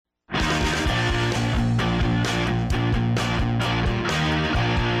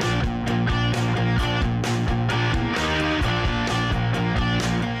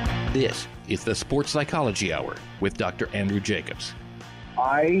This is the Sports Psychology Hour with Dr. Andrew Jacobs.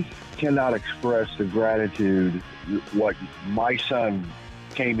 I cannot express the gratitude what my son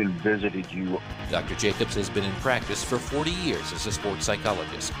came and visited you. Dr. Jacobs has been in practice for 40 years as a sports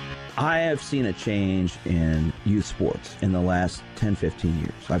psychologist. I have seen a change in youth sports in the last 10, 15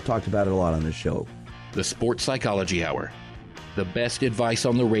 years. I've talked about it a lot on this show. The Sports Psychology Hour. The best advice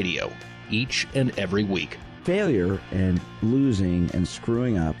on the radio, each and every week. Failure and losing and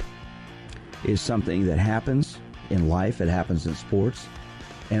screwing up is something that happens in life. It happens in sports.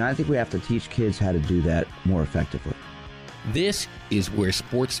 And I think we have to teach kids how to do that more effectively. This is where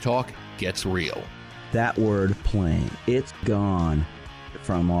sports talk gets real. That word playing, it's gone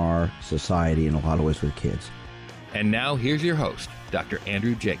from our society in a lot of ways with kids. And now here's your host, Dr.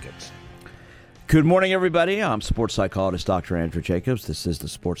 Andrew Jacobs. Good morning, everybody. I'm sports psychologist Dr. Andrew Jacobs. This is the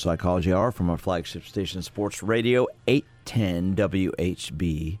Sports Psychology Hour from our flagship station, Sports Radio 810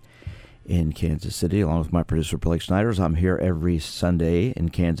 WHB in Kansas City, along with my producer, Blake Schneiders. I'm here every Sunday in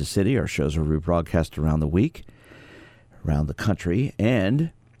Kansas City. Our shows are rebroadcast around the week, around the country,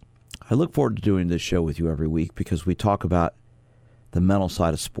 and I look forward to doing this show with you every week because we talk about the mental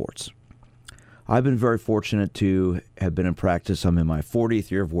side of sports. I've been very fortunate to have been in practice. I'm in my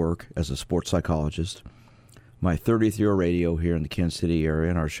 40th year of work as a sports psychologist, my 30th year of radio here in the Kansas City area,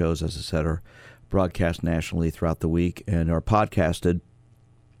 and our shows, as I said, are broadcast nationally throughout the week and are podcasted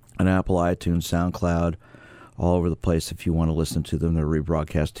on Apple, iTunes, SoundCloud, all over the place. If you want to listen to them, they're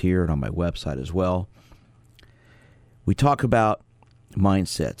rebroadcast here and on my website as well. We talk about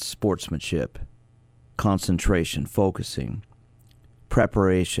mindsets, sportsmanship, concentration, focusing,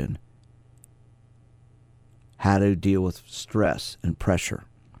 preparation, how to deal with stress and pressure.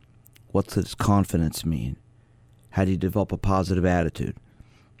 What does confidence mean? How do you develop a positive attitude?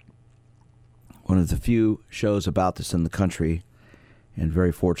 One of the few shows about this in the country, and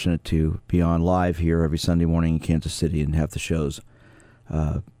very fortunate to be on live here every Sunday morning in Kansas City and have the shows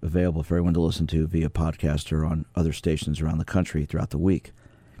available for everyone to listen to via podcast or on other stations around the country throughout the week.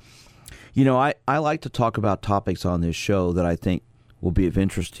 You know, I like to talk about topics on this show that I think will be of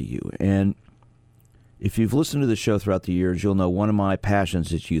interest to you. And if you've listened to the show throughout the years, you'll know one of my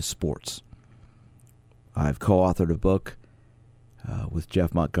passions is youth sports. I've co-authored a book with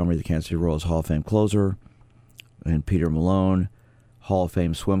Jeff Montgomery, the Kansas City Royals Hall of Fame closer, and Peter Malone, Hall of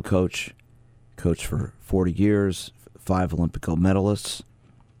Fame swim coach for 40 years, 5 Olympic gold medalists.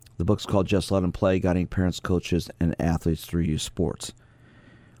 The book's called Just Let Them Play, Guiding Parents, Coaches, and Athletes Through Youth Sports.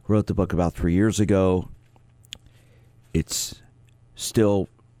 Wrote the book about 3 years ago. It's still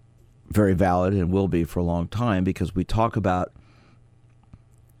very valid and will be for a long time because we talk about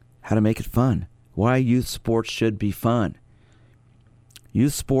how to make it fun, why youth sports should be fun.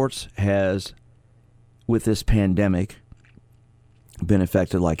 Youth sports has, with this pandemic, been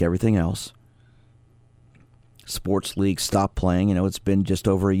affected like everything else. Sports leagues stopped playing. You know, it's been just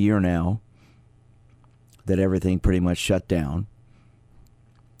over a year now that everything pretty much shut down.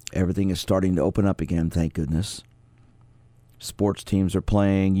 Everything is starting to open up again, thank goodness. Sports teams are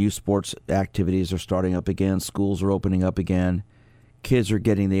playing. Youth sports activities are starting up again. Schools are opening up again. Kids are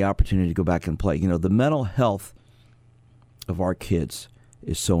getting the opportunity to go back and play. You know, the mental health of our kids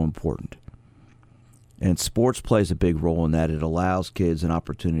is so important. And sports plays a big role in that. It allows kids an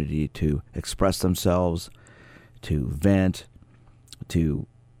opportunity to express themselves, to vent, to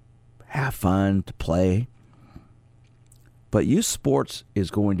have fun, to play. But youth sports is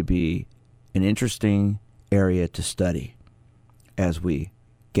going to be an interesting area to study as we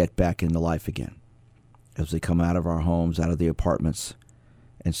get back into life again, as we come out of our homes, out of the apartments,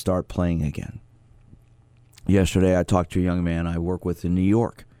 and start playing again. Yesterday, I talked to a young man I work with in New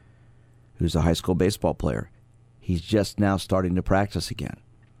York who's a high school baseball player. He's just now starting to practice again.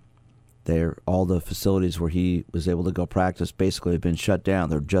 All the facilities where he was able to go practice basically have been shut down.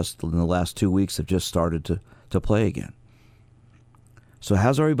 They're just, in the last 2 weeks, have just started to play again. So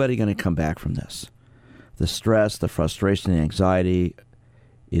how's everybody going to come back from this? The stress, the frustration, the anxiety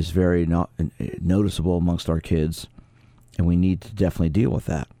is very noticeable amongst our kids, and we need to definitely deal with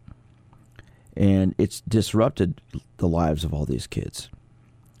that. And it's disrupted the lives of all these kids.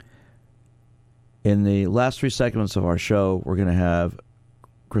 In the last 3 segments of our show, we're going to have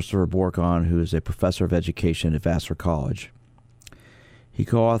Christopher Bjork on, who is a professor of education at Vassar College. He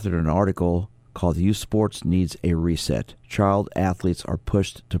co-authored an article called Youth Sports Needs a Reset. Child athletes are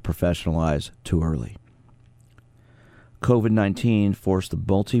pushed to professionalize too early. COVID-19 forced the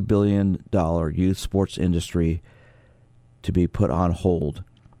multi-billion-dollar youth sports industry to be put on hold.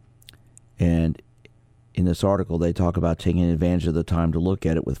 And in this article, they talk about taking advantage of the time to look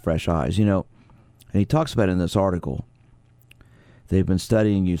at it with fresh eyes. You know, and he talks about in this article They've been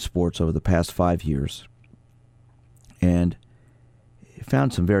studying youth sports over the past 5 years and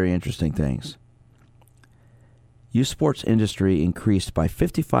found some very interesting things. Youth sports industry increased by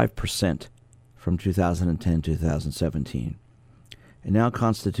 55% from 2010 to 2017 and now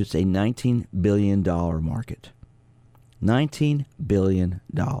constitutes a $19 billion market. $19 billion.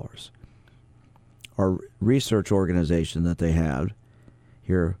 Our research organization that they have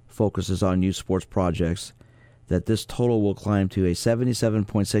here focuses on youth sports projects, that this total will climb to a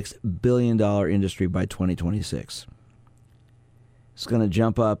 $77.6 billion industry by 2026. It's going to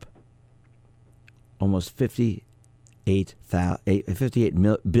jump up almost $58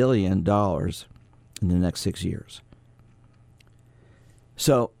 billion in the next 6 years.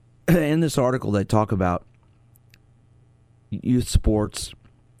 So in this article, they talk about youth sports,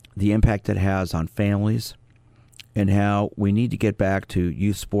 the impact it has on families, and how we need to get back to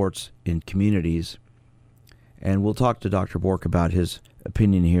youth sports in communities. And we'll talk to Dr. Bjork about his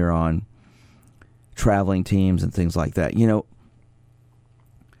opinion here on traveling teams and things like that. You know,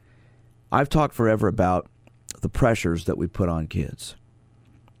 I've talked forever about the pressures that we put on kids.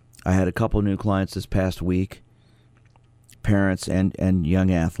 I had a couple new clients this past week, parents and young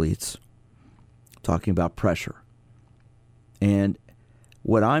athletes, talking about pressure. And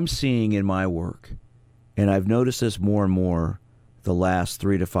what I'm seeing in my work, and I've noticed this more and more the last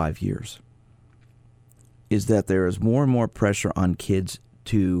 3 to 5 years, is that there is more and more pressure on kids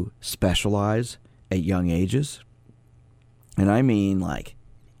to specialize at young ages. And I mean like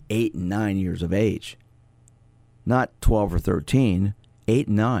 8 and 9 years of age. Not 12 or 13, 8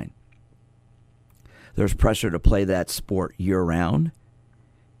 and 9. There's pressure to play that sport year-round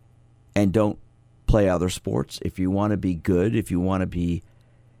and don't play other sports. If you want to be good, if you want to be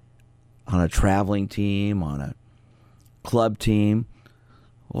on a traveling team, on a club team,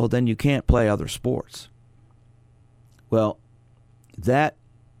 well, then you can't play other sports. Well, that,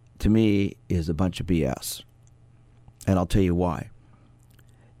 to me, is a bunch of BS. And I'll tell you why.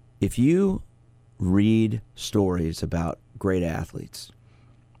 If you read stories about great athletes,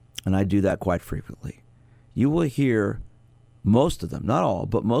 and I do that quite frequently, you will hear most of them, not all,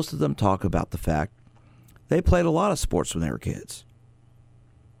 but most of them talk about the fact they played a lot of sports when they were kids.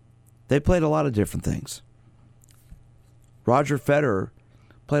 They played a lot of different things. Roger Federer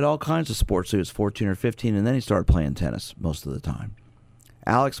played all kinds of sports when he was 14 or 15, and then he started playing tennis most of the time.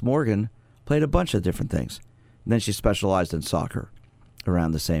 Alex Morgan played a bunch of different things. And then she specialized in soccer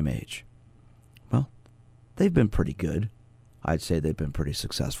around the same age. Well, they've been pretty good. I'd say they've been pretty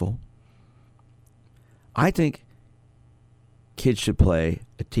successful. I think kids should play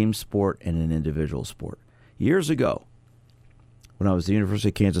a team sport and an individual sport. Years ago, when I was the University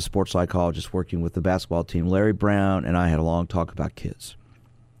of Kansas sports psychologist working with the basketball team, Larry Brown and I had a long talk about kids.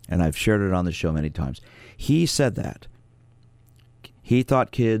 And I've shared it on the show many times. He said that. He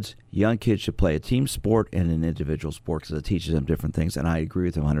thought young kids should play a team sport and an individual sport because it teaches them different things, and I agree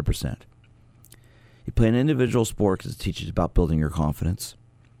with him 100%. You play an individual sport because it teaches you about building your confidence.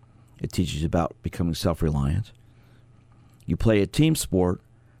 It teaches you about becoming self-reliant. You play a team sport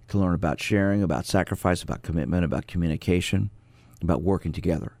to learn about sharing, about sacrifice, about commitment, about communication, about working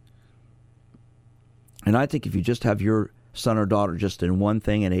together. And I think if you just have your son or daughter just in one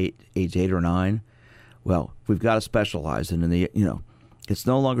thing at age 8 or 9, well, we've got to specialize. And it's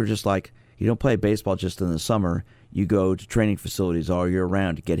no longer just like you don't play baseball just in the summer. You go to training facilities all year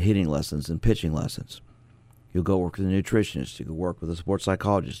round to get hitting lessons and pitching lessons. You'll go work with a nutritionist. You go work with a sports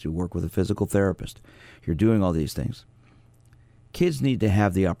psychologist. You work with a physical therapist. You're doing all these things. Kids need to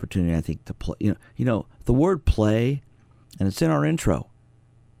have the opportunity, I think, to play. The word play, and it's in our intro.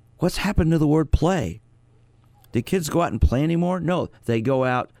 What's happened to the word play? Did kids go out and play anymore? No, they go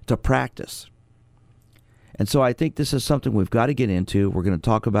out to practice. And so I think this is something we've got to get into. We're going to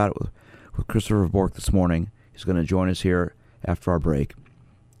talk about it with Christopher Bjork this morning. He's going to join us here after our break.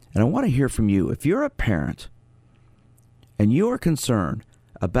 And I want to hear from you. If you're a parent and you are concerned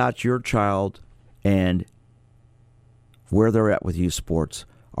about your child and where they're at with youth sports,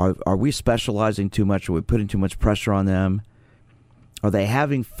 are we specializing too much? Are we putting too much pressure on them? Are they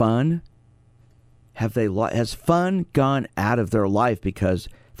having fun? Has fun gone out of their life because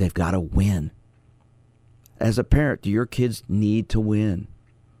they've got to win? As a parent, do your kids need to win?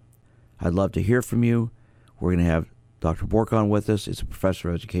 I'd love to hear from you. We're going to have Dr. Bjork on with us. He's a professor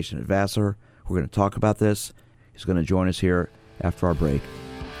of education at Vassar. We're going to talk about this. He's going to join us here after our break.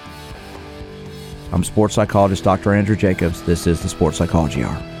 I'm sports psychologist Dr. Andrew Jacobs. This is the Sports Psychology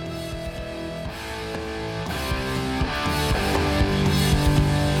Hour.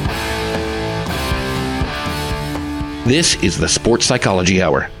 This is the Sports Psychology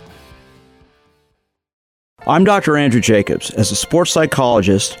Hour. I'm Dr. Andrew Jacobs. As a sports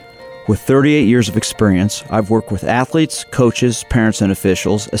psychologist with 38 years of experience, I've worked with athletes, coaches, parents, and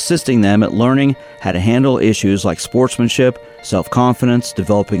officials, assisting them at learning how to handle issues like sportsmanship, self-confidence,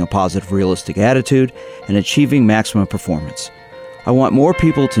 developing a positive, realistic attitude, and achieving maximum performance. I want more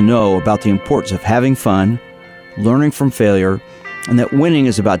people to know about the importance of having fun, learning from failure, and that winning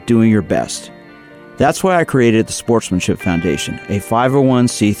is about doing your best. That's why I created the Sportsmanship Foundation, a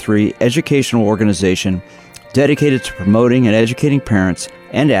 501c3 educational organization dedicated to promoting and educating parents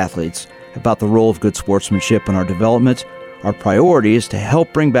and athletes about the role of good sportsmanship in our development. Our priority is to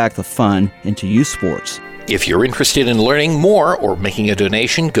help bring back the fun into youth sports. If you're interested in learning more or making a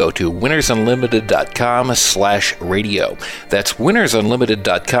donation, go to winnersunlimited.com/radio. That's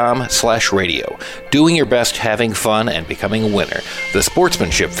winnersunlimited.com/radio. Doing your best, having fun, and becoming a winner. The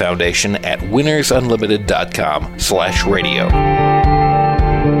Sportsmanship Foundation at winnersunlimited.com/radio.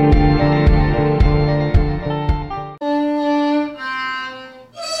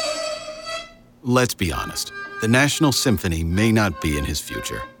 Let's be honest. The National Symphony may not be in his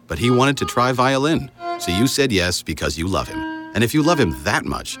future, but he wanted to try violin. So you said yes because you love him. And if you love him that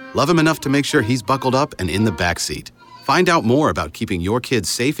much, love him enough to make sure he's buckled up and in the back seat. Find out more about keeping your kids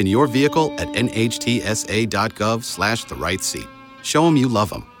safe in your vehicle at nhtsa.gov/the-right-seat. Show him you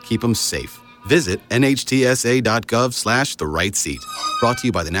love him. Keep him safe. Visit nhtsa.gov/the-right-seat. Brought to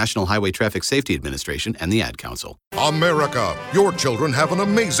you by the National Highway Traffic Safety Administration and the Ad Council. America, your children have an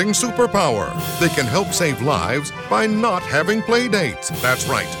amazing superpower. They can help save lives by not having play dates. That's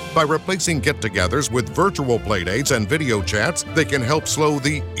right. By replacing get-togethers with virtual play dates and video chats, they can help slow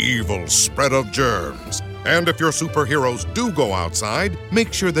the evil spread of germs. And if your superheroes do go outside,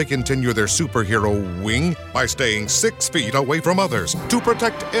 make sure they continue their superhero wing by staying 6 feet away from others to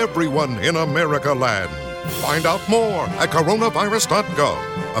protect everyone in America land. Find out more at coronavirus.gov.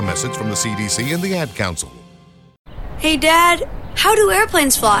 A message from the CDC and the Ad Council. Hey, Dad, how do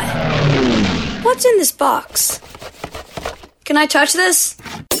airplanes fly? What's in this box? Can I touch this?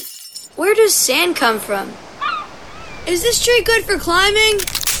 Where does sand come from? Is this tree good for climbing?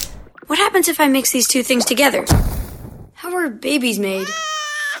 What happens if I mix these two things together? How are babies made?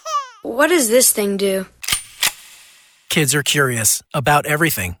 What does this thing do? Kids are curious about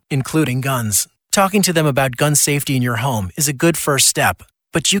everything, including guns. Talking to them about gun safety in your home is a good first step,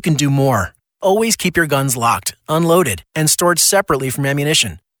 but you can do more. Always keep your guns locked, unloaded, and stored separately from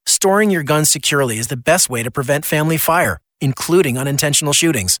ammunition. Storing your guns securely is the best way to prevent family fire, including unintentional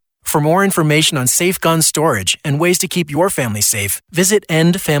shootings. For more information on safe gun storage and ways to keep your family safe, visit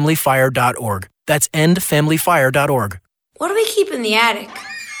endfamilyfire.org. That's endfamilyfire.org. What do we keep in the attic?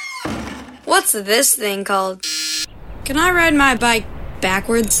 What's this thing called? Can I ride my bike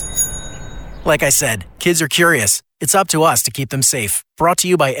backwards? Like I said, kids are curious. It's up to us to keep them safe. Brought to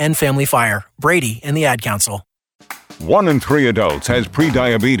you by End Family Fire, Brady, and the Ad Council. 1 in 3 adults has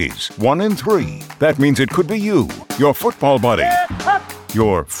prediabetes. 1 in 3. That means it could be you, your football buddy,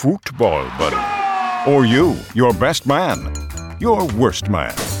 your football buddy, or you, your best man, your worst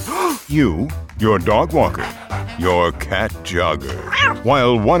man, you, your dog walker, your cat jogger.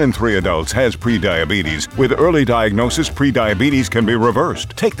 While 1 in 3 adults has prediabetes, with early diagnosis, prediabetes can be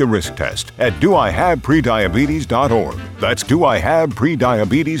reversed. Take the risk test at doihaveprediabetes.org. That's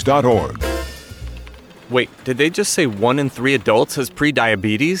doihaveprediabetes.org. Wait, did they just say 1 in 3 adults has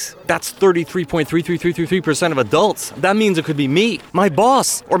prediabetes? That's 33.33333% of adults. That means it could be me, my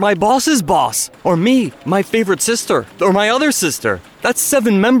boss, or my boss's boss, or me, my favorite sister, or my other sister. That's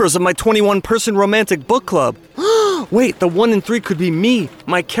 7 members of my 21-person romantic book club. Wait, the 1 in 3 could be me,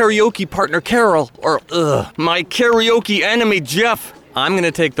 my karaoke partner Carol, or my karaoke enemy Jeff. I'm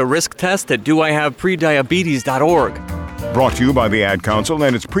gonna take the risk test at doihaveprediabetes.org. Brought to you by the Ad Council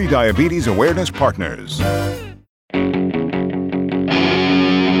and its Prediabetes Awareness Partners.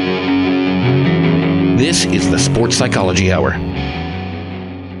 This is the Sports Psychology Hour.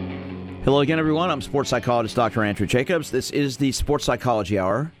 Hello again, everyone. I'm sports psychologist Dr. Andrew Jacobs. This is the Sports Psychology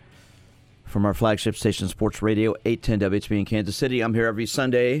Hour from our flagship station, Sports Radio 810 WHB in Kansas City. I'm here every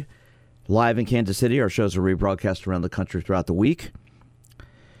Sunday, live in Kansas City. Our shows are rebroadcast around the country throughout the week.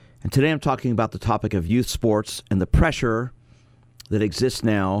 And today I'm talking about the topic of youth sports and the pressure that exists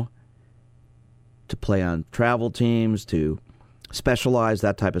now to play on travel teams, to specialize,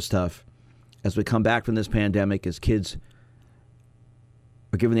 that type of stuff. As we come back from this pandemic, as kids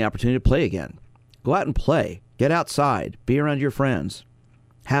are given the opportunity to play again. Go out and play. Get outside. Be around your friends.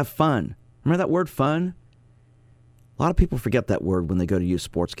 Have fun. Remember that word fun? A lot of people forget that word when they go to youth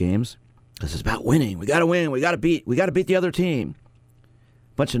sports games. This is about winning. We got to win. We got to beat the other team.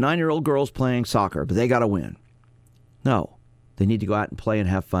 Bunch of 9-year-old girls playing soccer, but they got to win. No, they need to go out and play and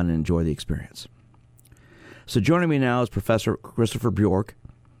have fun and enjoy the experience. So joining me now is Professor Christopher Bjork,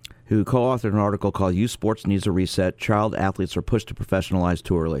 who co-authored an article called Youth Sports Needs a Reset, Child Athletes Are Pushed to Professionalize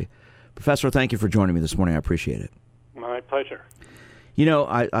Too Early. Professor, thank you for joining me this morning. I appreciate it. My pleasure. You know,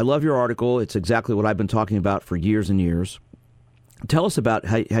 I love your article. It's exactly what I've been talking about for years and years. Tell us about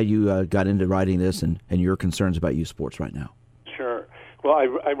how you got into writing this and your concerns about youth sports right now. Sure. Well,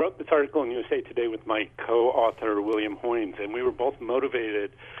 I wrote this article in USA Today with my co-author, William Hoynes, and we were both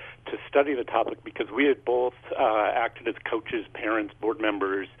motivated to study the topic because we had both acted as coaches, parents, board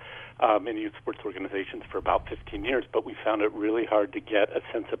members in youth sports organizations for about 15 years, but we found it really hard to get a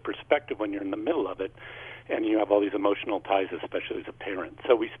sense of perspective when you're in the middle of it and you have all these emotional ties, especially as a parent.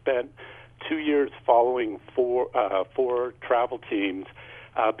 So we spent 2 years following four travel teams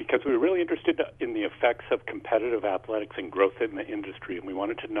because we were really interested in the effects of competitive athletics and growth in the industry, and we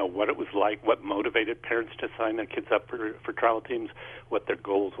wanted to know what it was like, what motivated parents to sign their kids up for travel teams, what their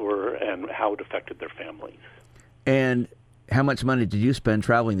goals were, and how it affected their families. And how much money did you spend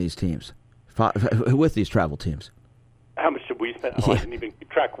traveling these teams, with these travel teams? How much did we spend? I didn't even keep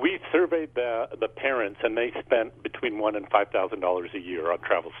track. We surveyed the parents, and they spent between $1,000 and $5,000 a year on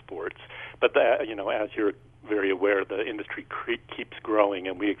travel sports. But as you're very aware, the industry keeps growing,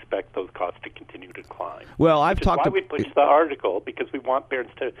 and we expect those costs to continue to climb. Well, I've talked. Why we pushed the article, because we want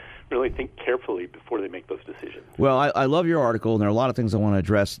parents to really think carefully before they make those decisions. Well, I love your article, and there are a lot of things I want to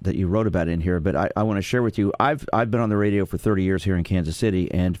address that you wrote about in here. But I want to share with you. I've been on the radio for 30 years here in Kansas City,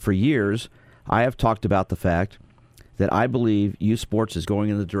 and for years I have talked about the fact that I believe youth sports is going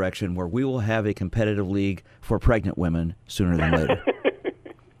in the direction where we will have a competitive league for pregnant women sooner than later.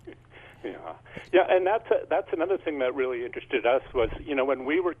 Yeah, and that's another thing that really interested us was, when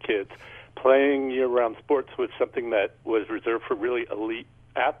we were kids, playing year-round sports was something that was reserved for really elite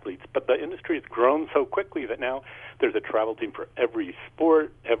athletes. But the industry has grown so quickly that now there's a travel team for every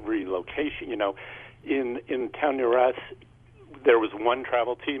sport, every location. In town near us, there was one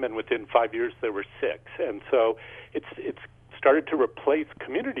travel team, and within 5 years there were 6. And so it's started to replace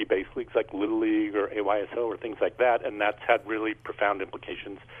community-based leagues like Little League or AYSO or things like that, and that's had really profound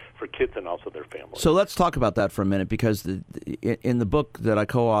implications for kids and also their families. So let's talk about that for a minute, because in the book that I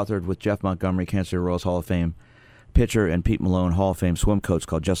co-authored with Jeff Montgomery, Kansas City Royals Hall of Fame pitcher, and Pete Malone, Hall of Fame swim coach,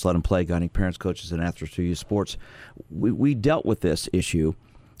 called Just Let Them Play, Guiding Parents, Coaches, and Athletes to Youth Sports, we dealt with this issue.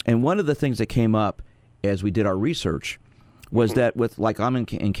 And one of the things that came up as we did our research was that I'm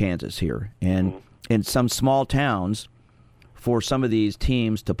in Kansas here, and in some small towns, for some of these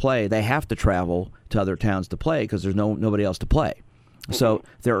teams to play, they have to travel to other towns to play because there's nobody else to play. So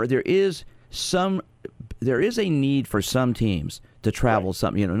there is a need for some teams to travel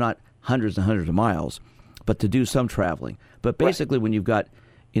some, not hundreds and hundreds of miles, but to do some traveling. But basically, when you've got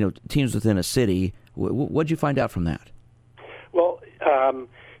teams within a city, what'd you find out from that? Well,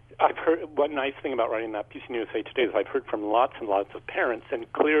 I've heard one nice thing about writing that piece in USA Today is I've heard from lots and lots of parents,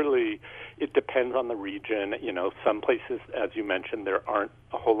 and clearly it depends on the region. Some places, as you mentioned, there aren't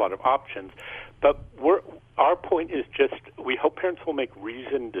a whole lot of options. But our point is just we hope parents will make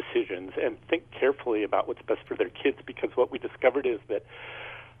reasoned decisions and think carefully about what's best for their kids, because what we discovered is that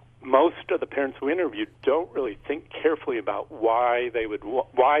most of the parents we interviewed don't really think carefully about why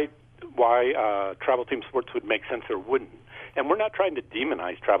travel team sports would make sense or wouldn't. And we're not trying to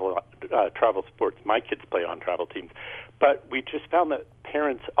demonize travel sports. My kids play on travel teams. But we just found that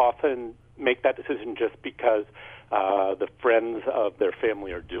parents often make that decision just because the friends of their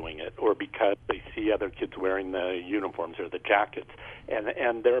family are doing it, or because they see other kids wearing the uniforms or the jackets.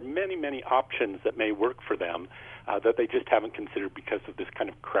 And there are many, many options that may work for them that they just haven't considered because of this kind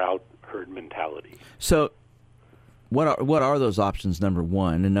of crowd herd mentality. So what are those options, number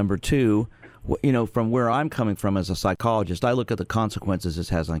one? And number two, from where I'm coming from as a psychologist, I look at the consequences this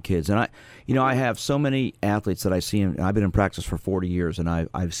has on kids. And I have so many athletes that I see, and I've been in practice for 40 years, and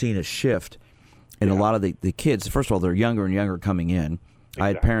I've seen a shift in a lot of the kids. First of all, they're younger and younger coming in. Exactly. I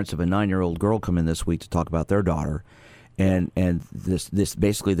had parents of a 9-year-old girl come in this week to talk about their daughter, and this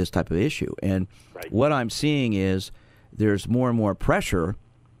basically this type of issue. And what I'm seeing is there's more and more pressure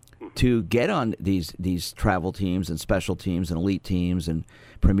to get on these travel teams and special teams and elite teams and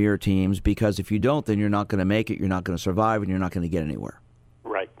premier teams, because if you don't, then you're not going to make it, you're not going to survive, and you're not going to get anywhere.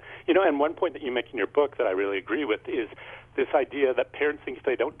 Right. And one point that you make in your book that I really agree with is this idea that parents think if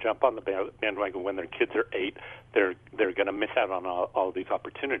they don't jump on the bandwagon when their kids are 8, they're going to miss out on all these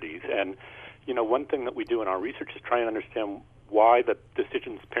opportunities. And, one thing that we do in our research is try and understand why the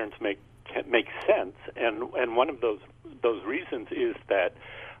decisions parents make sense. And one of those reasons is that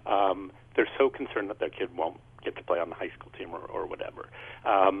they're so concerned that their kid won't get to play on the high school team or whatever.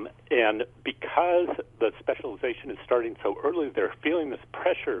 And because the specialization is starting so early, they're feeling this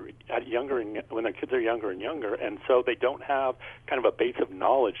pressure when their kids are younger and younger, and so they don't have kind of a base of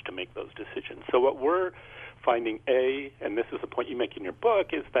knowledge to make those decisions. So what we're finding, and this is the point you make in your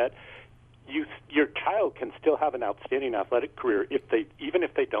book, is that your child can still have an outstanding athletic career even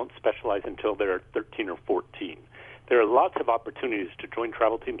if they don't specialize until they're 13 or 14. There are lots of opportunities to join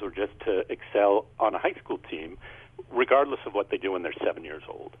travel teams or just to excel on a high school team, regardless of what they do when they're 7 years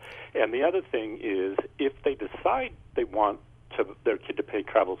old. And the other thing is, if they decide they want their kid to play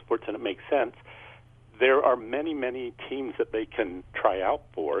travel sports and it makes sense, there are many, many teams that they can try out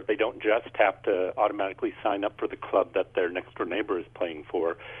for. They don't just have to automatically sign up for the club that their next-door neighbor is playing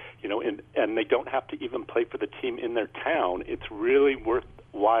for, and they don't have to even play for the team in their town. It's really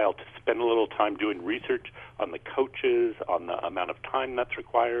worthwhile to spend a little time doing research on the coaches, on the amount of time that's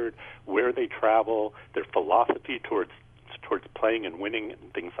required, where they travel, their philosophy towards playing and winning,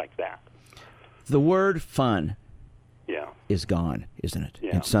 and things like that. The word fun is gone, isn't it?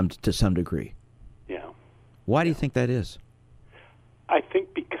 Yeah. To some degree. Yeah. Why do you think that is? I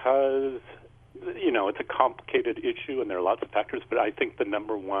think because, it's a complicated issue and there are lots of factors, but I think the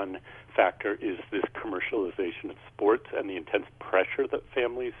number one factor is this commercialization of sports and the intense pressure that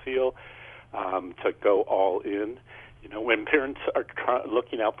families feel to go all in. When parents are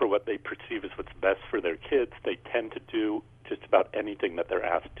looking out for what they perceive as what's best for their kids, they tend to do just about anything that they're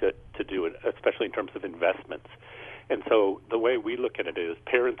asked to do, especially in terms of investments. And so the way we look at it is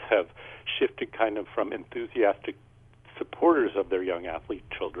parents have shifted kind of from enthusiastic supporters of their young athlete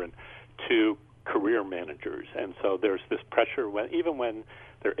children to career managers. And so there's this pressure, even when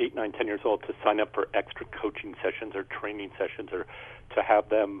they're 8, 9, 10 years old, to sign up for extra coaching sessions or training sessions or to have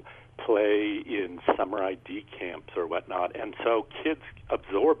them play in summer ID camps or whatnot. And so kids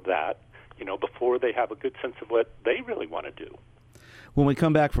absorb that, before they have a good sense of what they really want to do. When we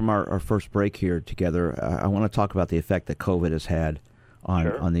come back from our first break here together, I want to talk about the effect that COVID has had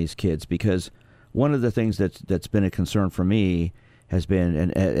on these kids, because one of the things that's been a concern for me has been,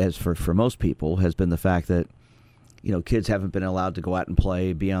 and as for most people, has been the fact that, kids haven't been allowed to go out and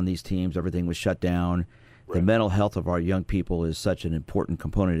play, be on these teams. Everything was shut down. Right. The mental health of our young people is such an important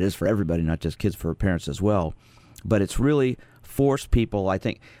component. It is for everybody, not just kids, for parents as well. But it's really forced people. I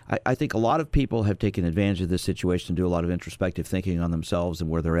think a lot of people have taken advantage of this situation to do a lot of introspective thinking on themselves and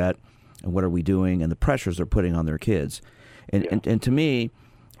where they're at and what are we doing and the pressures they're putting on their kids. And to me,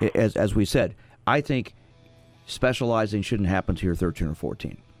 as we said, I think specializing shouldn't happen to your 13 or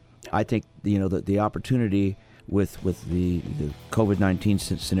 14. I think the opportunity with the COVID-19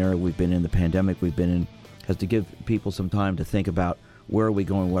 scenario we've been in, the pandemic we've been in, has to give people some time to think about where are we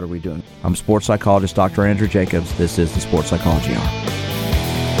going, what are we doing. I'm sports psychologist Dr. Andrew Jacobs. This is the Sports Psychology Hour.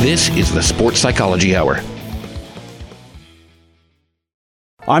 This is the Sports Psychology Hour.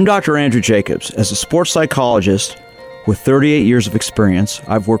 I'm Dr. Andrew Jacobs. As a sports psychologist with 38 years of experience,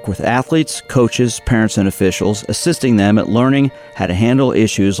 I've worked with athletes, coaches, parents, and officials, assisting them at learning how to handle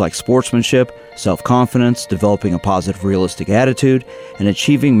issues like sportsmanship, self-confidence, developing a positive, realistic attitude, and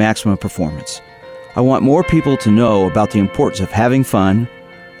achieving maximum performance. I want more people to know about the importance of having fun,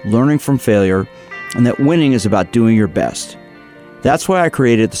 learning from failure, and that winning is about doing your best. That's why I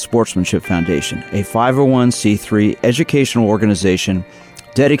created the Sportsmanship Foundation, a 501c3 educational organization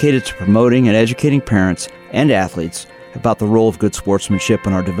dedicated to promoting and educating parents and athletes about the role of good sportsmanship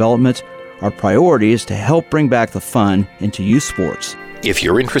in our development. Our priority is to help bring back the fun into youth sports. If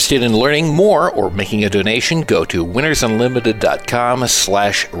you're interested in learning more or making a donation, go to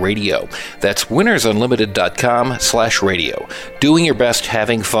winnersunlimited.com/radio. That's winnersunlimited.com/radio. Doing your best,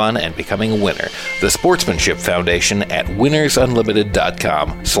 having fun, and becoming a winner. The Sportsmanship Foundation at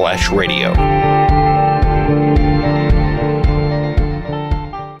winnersunlimited.com/radio.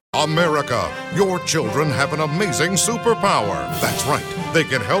 America, your children have an amazing superpower. That's right. They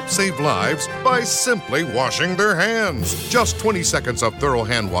can help save lives by simply washing their hands. Just 20 seconds of thorough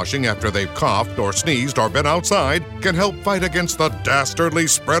hand washing after they've coughed or sneezed or been outside can help fight against the dastardly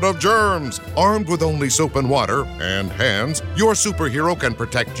spread of germs. Armed with only soap and water and hands, your superhero can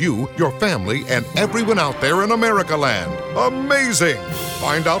protect you, your family, and everyone out there in America land. Amazing!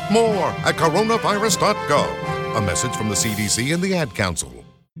 Find out more at coronavirus.gov. A message from the CDC and the Ad Council.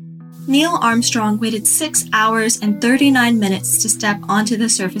 Neil Armstrong waited 6 hours and 39 minutes to step onto the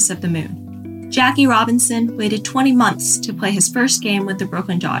surface of the moon. Jackie Robinson waited 20 months to play his first game with the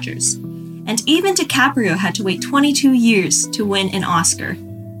Brooklyn Dodgers. And even DiCaprio had to wait 22 years to win an Oscar.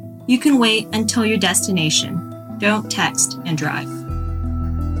 You can wait until your destination. Don't text and drive.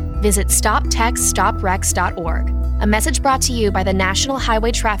 Visit StopTextStopWrecks.org, A message brought to you by the National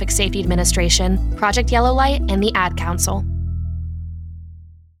Highway Traffic Safety Administration, Project Yellow Light, and the Ad Council.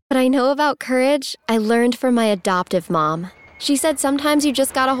 What I know about courage, I learned from my adoptive mom. She said sometimes you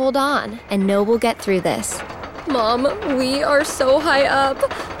just gotta hold on and know we'll get through this. Mom, we are so high up.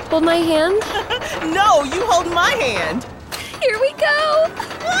 Hold my hand. No, you hold my hand. Here we go.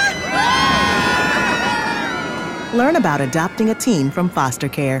 Learn about adopting a teen from foster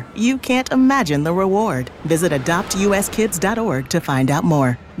care. You can't imagine the reward. Visit adoptuskids.org to find out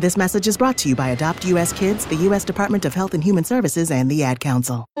more. This message is brought to you by Adopt U.S. Kids, the U.S. Department of Health and Human Services, and the Ad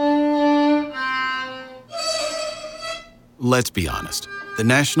Council. Let's be honest. The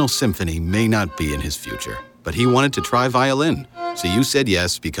National Symphony may not be in his future, but he wanted to try violin. So you said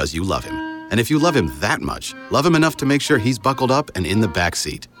yes because you love him. And if you love him that much, love him enough to make sure he's buckled up and in the back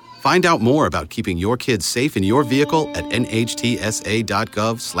seat. Find out more about keeping your kids safe in your vehicle at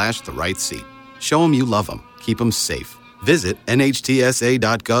nhtsa.gov/the-right-seat. Show him you love him. Keep him safe. Visit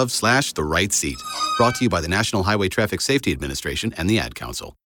nhtsa.gov/the-right-seat. Brought to you by the National Highway Traffic Safety Administration and the Ad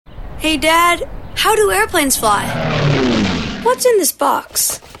Council. Hey, Dad, how do airplanes fly? What's in this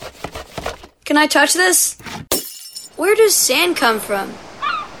box? Can I touch this? Where does sand come from?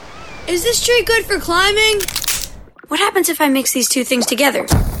 Is this tree good for climbing? What happens if I mix these two things together?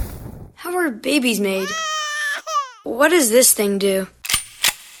 How are babies made? What does this thing do?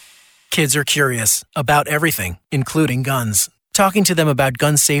 Kids are curious about everything, including guns. Talking to them about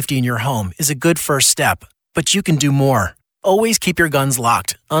gun safety in your home is a good first step, but you can do more. Always keep your guns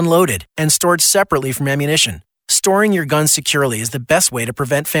locked, unloaded, and stored separately from ammunition. Storing your guns securely is the best way to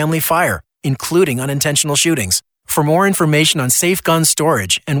prevent family fire, including unintentional shootings. For more information on safe gun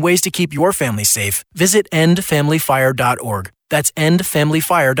storage and ways to keep your family safe, visit endfamilyfire.org. That's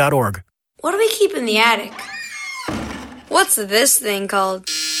endfamilyfire.org. What do we keep in the attic? What's this thing called?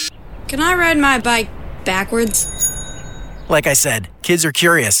 Can I ride my bike backwards? Like I said, kids are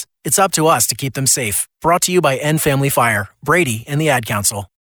curious. It's up to us to keep them safe. Brought to you by End Family Fire, Brady, and the Ad Council.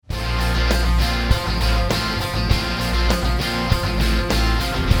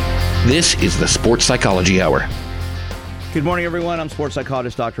 This is the Sports Psychology Hour. Good morning, everyone. I'm sports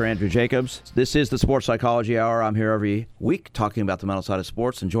psychologist Dr. Andrew Jacobs. This is the Sports Psychology Hour. I'm here every week talking about the mental side of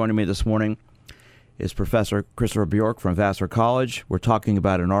sports. And joining me this morning is Professor Christopher Bjork from Vassar College. We're talking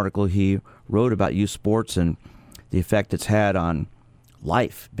about an article he wrote about youth sports and the effect it's had on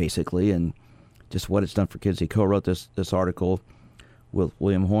life, basically, and just what it's done for kids. He co-wrote this article with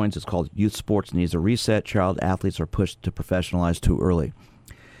William Hoynes. It's called Youth Sports Needs a Reset. Child Athletes Are Pushed to Professionalize Too Early.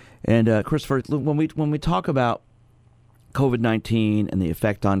 And Christopher, when we talk about COVID-19 and the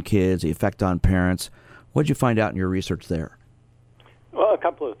effect on kids, the effect on parents, what did you find out in your research there? Well, a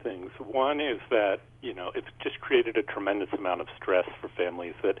couple of things. One is that, it's just created a tremendous amount of stress for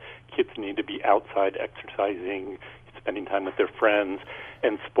families that kids need to be outside exercising, spending time with their friends,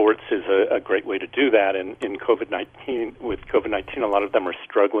 and sports is a great way to do that. And in with COVID-19, a lot of them are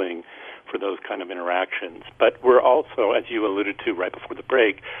struggling for those kind of interactions. But we're also, as you alluded to right before the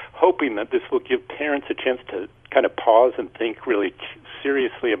break, hoping that this will give parents a chance to kind of pause and think really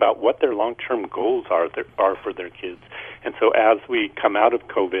seriously about what their long-term goals are for their kids. And so as we come out of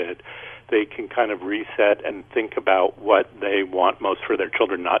COVID, they can kind of reset and think about what they want most for their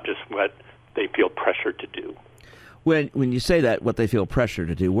children, not just what they feel pressured to do. When you say that, what they feel pressure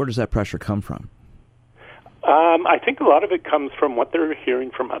to do, where does that pressure come from? I think a lot of it comes from what they're hearing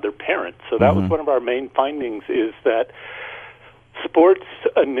from other parents. So that was one of our main findings, is that sports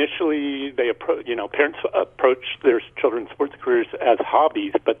initially, parents approach their children's sports careers as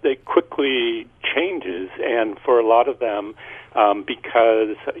hobbies, but they quickly changes. And for a lot of them,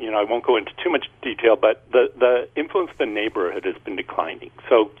 because, I won't go into too much detail, but the influence of the neighborhood has been declining.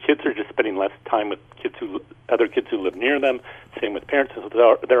 So kids are just spending less time with other kids who live near them, same with parents. So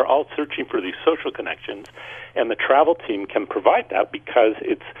they're all searching for these social connections, and the travel team can provide that because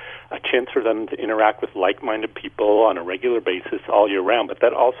it's a chance for them to interact with like-minded people on a regular basis all year round. But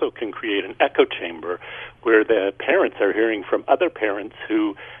that also can create an echo chamber where the parents are hearing from other parents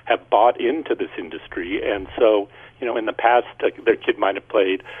who have bought into this industry. And so, in the past, their kid might have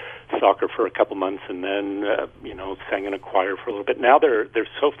played soccer for a couple months and then, sang in a choir for a little bit. Now they're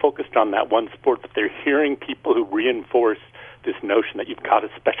so focused on that one sport that they're hearing people who reinforce this notion that you've got to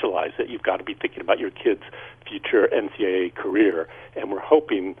specialize, that you've got to be thinking about your kid's future NCAA career. And we're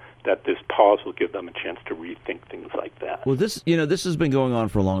hoping that this pause will give them a chance to rethink things like that. Well, this has been going on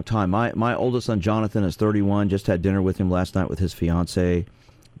for a long time. My oldest son, Jonathan, is 31. Just had dinner with him last night with his fiance,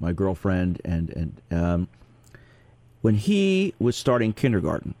 my girlfriend, and when he was starting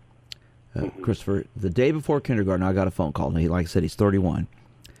kindergarten, Christopher, the day before kindergarten, I got a phone call. And like I said, he's 31.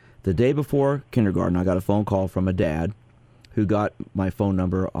 The day before kindergarten, I got a phone call from a dad who got my phone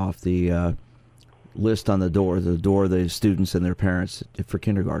number off the list on the door of the students and their parents for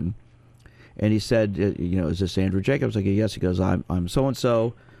kindergarten. And he said, is this Andrew Jacobs? I go, yes. He goes, I'm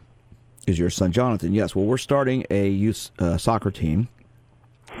so-and-so. Is your son Jonathan? Yes. Well, we're starting a youth soccer team,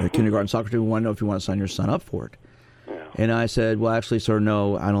 a kindergarten soccer team. We want to know if you want to sign your son up for it. Yeah. And I said, well, actually, sir,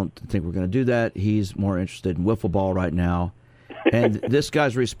 no, I don't think we're going to do that. He's more interested in wiffle ball right now. And this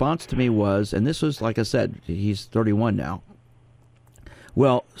guy's response to me was, and this was, like I said, he's 31 now.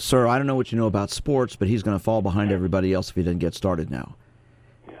 Well, sir, I don't know what you know about sports, but he's going to fall behind everybody else if he doesn't get started now.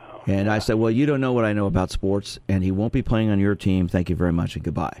 And I said, well, you don't know what I know about sports, and he won't be playing on your team. Thank you very much, and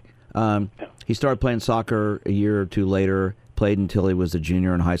goodbye. He started playing soccer a year or two later, played until he was a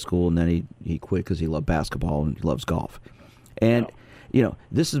junior in high school, and then he quit because he loved basketball and he loves golf. And,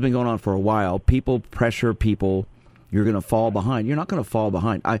 this has been going on for a while. People pressure people. You're going to fall behind. You're not going to fall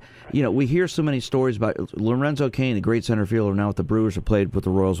behind. We hear so many stories about Lorenzo Cain, the great center fielder now with the Brewers, who played with the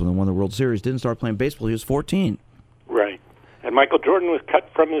Royals when they won the World Series, didn't start playing baseball. He was 14. Right. And Michael Jordan was cut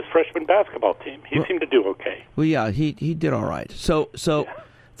from his freshman basketball team. He seemed to do okay. Well, yeah, he did all right. So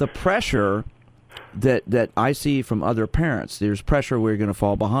the pressure that I see from other parents, there's pressure where you're going to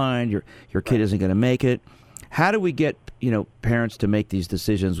fall behind, your kid isn't going to make it. How do we get parents to make these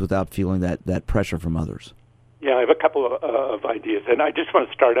decisions without feeling that pressure from others? Yeah, I have a couple of ideas, and I just want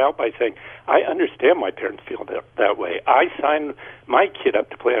to start out by saying I understand my parents feel that way. I signed my kid up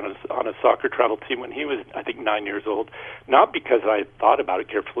to play on a soccer travel team when he was, I think, 9 years old, not because I thought about it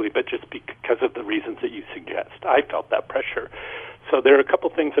carefully, but just because of the reasons that you suggest. I felt that pressure. So there are a couple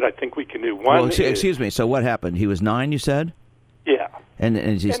things that I think we can do. One, excuse me. So what happened? He was 9, you said? Yeah. And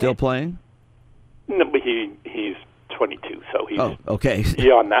is he still playing? No, but he's 22, so he's okay.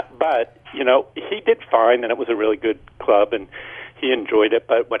 beyond that. But he did fine, and it was a really good club, and he enjoyed it.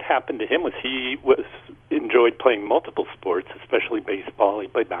 But what happened to him was he enjoyed playing multiple sports, especially baseball. He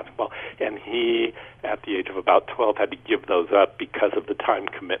played basketball, and he, at the age of about 12, had to give those up because of the time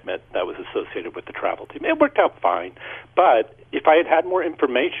commitment that was associated with the travel team. It worked out fine, but if I had had more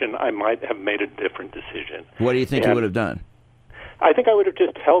information, I might have made a different decision. What do you think you would have done? I think I would have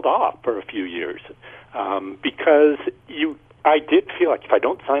just held off for a few years because I did feel like if I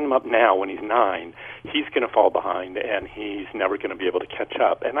don't sign him up now when he's 9, he's going to fall behind and he's never going to be able to catch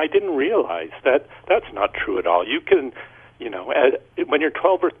up. And I didn't realize that that's not true at all. You can, when you're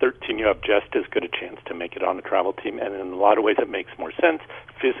 12 or 13, you have just as good a chance to make it on a travel team. And in a lot of ways, it makes more sense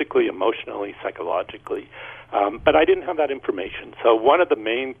physically, emotionally, psychologically. But I didn't have that information. So one of the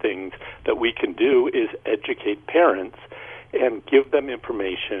main things that we can do is educate parents and give them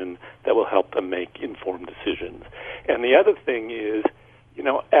information that will help them make informed decisions. And the other thing is,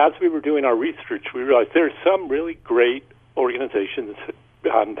 as we were doing our research, we realized there are some really great organizations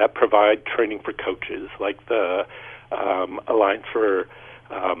that provide training for coaches, like the Alliance for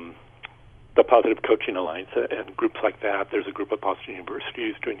the Positive Coaching Alliance and groups like that. There's a group at Boston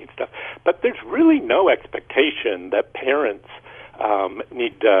University who's doing stuff. But there's really no expectation that parents are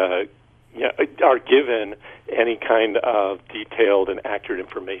given any kind of detailed and accurate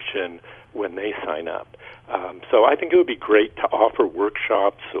information when they sign up. So I think it would be great to offer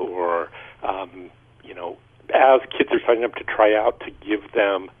workshops or, as kids are signing up to try out, to give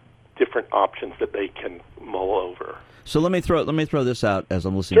them different options that they can mull over. So let me throw this out as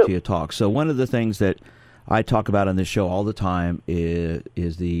I'm listening to you talk. So one of the things that I talk about on this show all the time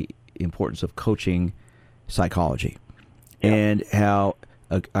is the importance of coaching psychology, and how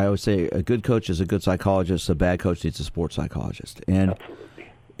I always say a good coach is a good psychologist, a bad coach needs a sports psychologist. And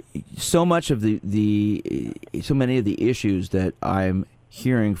so much of so many of the issues that I'm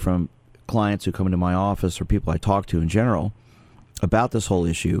hearing from clients who come into my office or people I talk to in general about this whole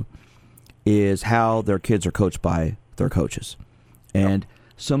issue is how their kids are coached by their coaches. And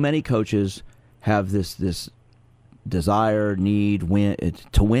so many coaches have this desire, need,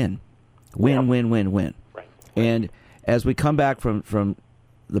 to win. Win. Right. And as we come back from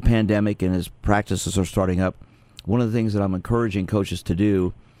the pandemic and as practices are starting up, one of the things that I'm encouraging coaches to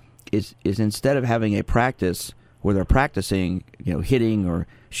do is instead of having a practice where they're practicing, hitting or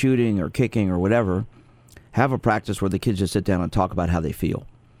shooting or kicking or whatever, have a practice where the kids just sit down and talk about how they feel.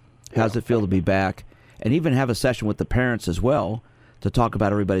 How does it feel to be back? And even have a session with the parents as well to talk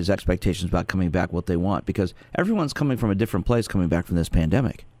about everybody's expectations about coming back, what they want, because everyone's coming from a different place coming back from this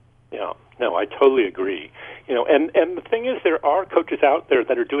pandemic. Yeah, no, I totally agree. And the thing is, there are coaches out there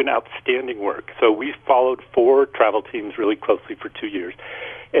that are doing outstanding work. So we followed 4 travel teams really closely for 2 years.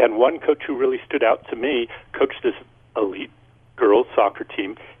 And one coach who really stood out to me coached this elite girls' soccer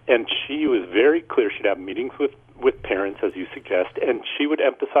team, and she was very clear. She'd have meetings with parents, as you suggest, and she would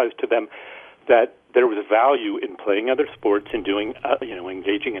emphasize to them that there was value in playing other sports and doing,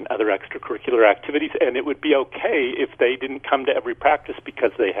 engaging in other extracurricular activities, and it would be okay if they didn't come to every practice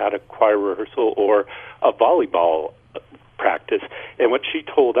because they had a choir rehearsal or a volleyball practice. And what she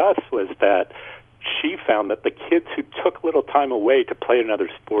told us was that she found that the kids who took little time away to play another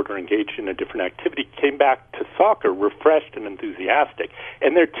sport or engage in a different activity came back to soccer refreshed and enthusiastic,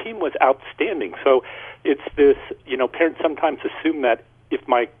 and their team was outstanding. So it's this, parents sometimes assume that if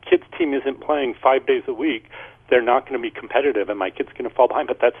my kid's team isn't playing 5 days a week, they're not going to be competitive and my kid's going to fall behind,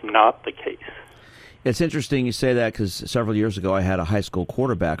 but that's not the case. It's interesting you say that because several years ago I had a high school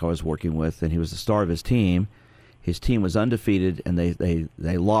quarterback I was working with, and he was the star of his team. His team was undefeated, and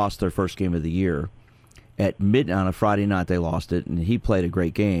they lost their first game of the year. At midnight on a Friday night, they lost it, and he played a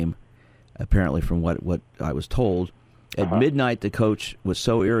great game, apparently from what I was told. At midnight, the coach was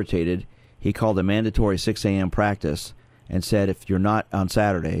so irritated, he called a mandatory 6 a.m. practice and said, if you're not on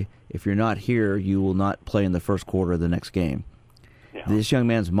Saturday, if you're not here, you will not play in the first quarter of the next game. Yeah. This young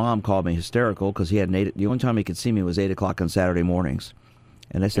man's mom called me hysterical because the only time he could see me was 8 o'clock on Saturday mornings.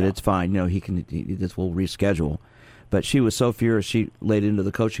 And I said, it's fine, we'll reschedule. But she was so furious, she laid into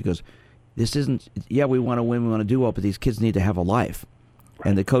the coach. She goes, this isn't, we want to win, we want to do well, but these kids need to have a life. Right.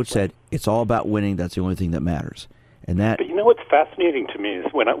 And the coach said, it's all about winning. That's the only thing that matters. And that. But what's fascinating to me is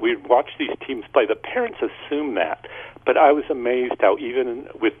when we watch these teams play, the parents assume that. But I was amazed how even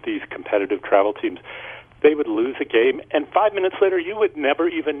with these competitive travel teams, they would lose a game, and 5 minutes later, you would never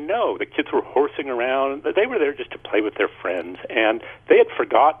even know. The kids were horsing around. They were there just to play with their friends, and they had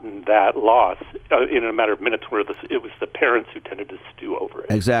forgotten that loss in a matter of minutes where it was the parents who tended to stew over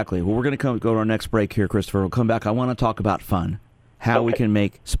it. Exactly. Well, we're going to go to our next break here, Christopher. We'll come back. I want to talk about fun, how we can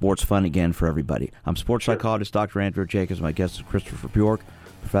make sports fun again for everybody. I'm sports psychologist Dr. Andrew Jacobs. My guest is Christopher Bjork,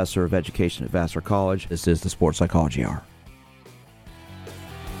 Professor of Education at Vassar College. This is the Sports Psychology Hour.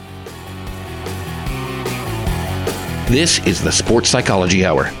 This is the Sports Psychology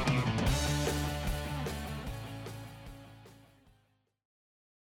Hour.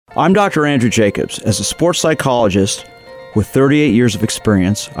 I'm Dr. Andrew Jacobs. As a sports psychologist with 38 years of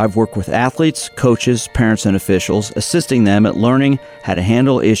experience, I've worked with athletes, coaches, parents, and officials, assisting them at learning how to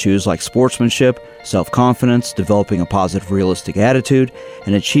handle issues like sportsmanship, self-confidence, developing a positive, realistic attitude,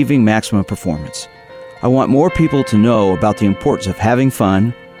 and achieving maximum performance. I want more people to know about the importance of having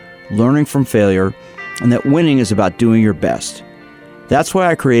fun, learning from failure, and that winning is about doing your best. That's why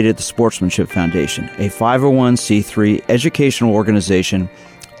I created the Sportsmanship Foundation, a 501c3 educational organization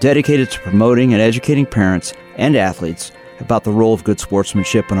dedicated to promoting and educating parents and athletes about the role of good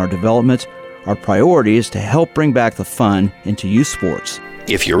sportsmanship in our development. Our priority is to help bring back the fun into youth sports.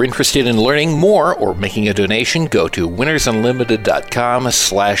 If you're interested in learning more or making a donation, go to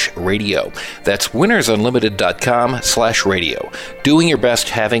winnersunlimited.com/radio. That's winnersunlimited.com/radio. Doing your best,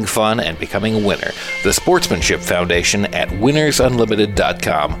 having fun, and becoming a winner. The Sportsmanship Foundation at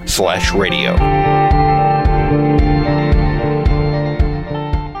winnersunlimited.com/radio.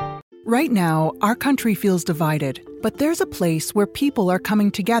 Right now, our country feels divided, but there's a place where people are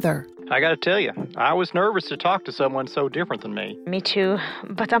coming together. I gotta tell you, I was nervous to talk to someone so different than me. Me too,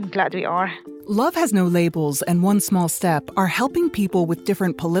 but I'm glad we are. Love Has No Labels and One Small Step are helping people with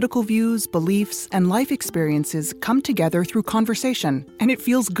different political views, beliefs, and life experiences come together through conversation, and it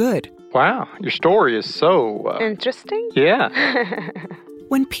feels good. Wow, your story is so... interesting? Yeah.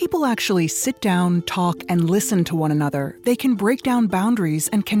 When people actually sit down, talk, and listen to one another, they can break down boundaries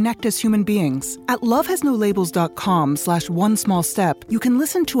and connect as human beings. At lovehasnolabels.com/onesmallstep, you can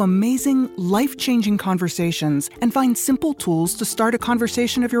listen to amazing, life-changing conversations and find simple tools to start a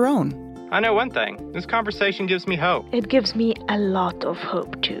conversation of your own. I know one thing. This conversation gives me hope. It gives me a lot of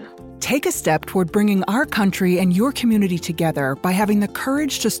hope, too. Take a step toward bringing our country and your community together by having the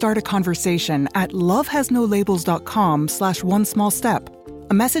courage to start a conversation at lovehasnolabels.com/onesmallstep.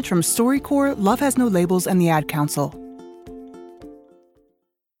 A message from StoryCorps, Love Has No Labels, and the Ad Council.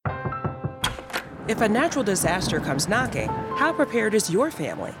 If a natural disaster comes knocking, how prepared is your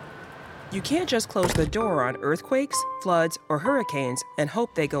family? You can't just close the door on earthquakes, floods, or hurricanes and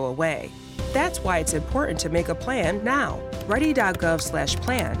hope they go away. That's why it's important to make a plan now.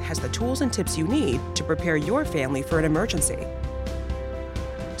 Ready.gov/plan has the tools and tips you need to prepare your family for an emergency.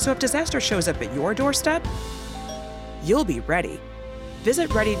 So if disaster shows up at your doorstep, you'll be ready.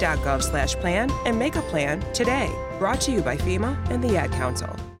 Visit ready.gov/plan and make a plan today. Brought to you by FEMA and the Ad Council.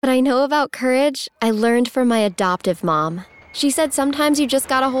 What I know about courage, I learned from my adoptive mom. She said sometimes you just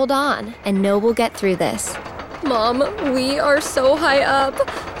gotta hold on and know we'll get through this. Mom, we are so high up.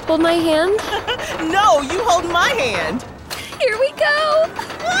 Hold my hand? No, you hold my hand. Here we go!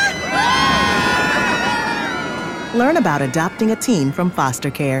 Learn about adopting a teen from foster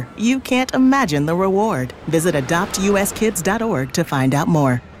care. You can't imagine the reward. Visit adoptuskids.org to find out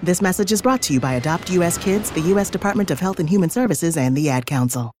more. This message is brought to you by Adopt U.S. Kids, the U.S. Department of Health and Human Services, and the Ad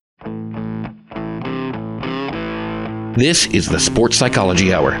Council. This is the Sports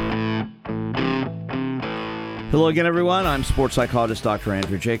Psychology Hour. Hello again, everyone. I'm sports psychologist Dr.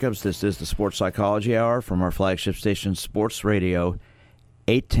 Andrew Jacobs. This is the Sports Psychology Hour from our flagship station, Sports Radio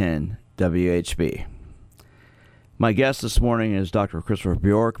 810 WHB. My guest this morning is Dr. Christopher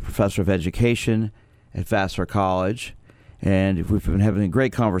Bjork, Professor of Education at Vassar College. And we've been having a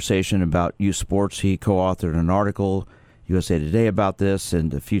great conversation about youth sports. He co-authored an article, USA Today, about this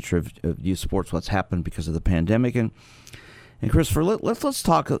and the future of youth sports, what's happened because of the pandemic. And Christopher, let's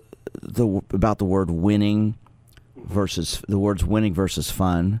talk about the word winning versus the words winning versus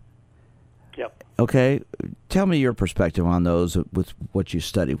fun. Yep. Okay. Tell me your perspective on those with what you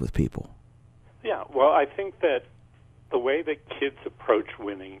study with people. Yeah, well, I think that the way that kids approach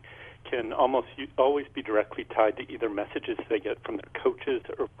winning can almost always be directly tied to either messages they get from their coaches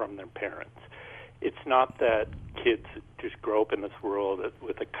or from their parents. It's not that kids just grow up in this world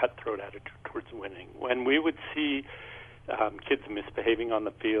with a cutthroat attitude towards winning. When we would see kids misbehaving on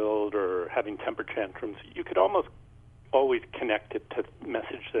the field or having temper tantrums, you could almost always connect it to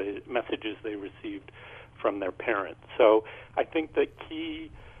messages they received from their parents. So I think the key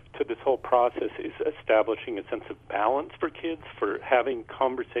to this whole process is establishing a sense of balance for kids, for having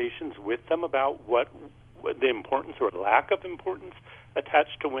conversations with them about what the importance or lack of importance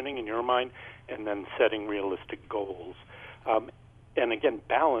attached to winning in your mind, and then setting realistic goals. And again,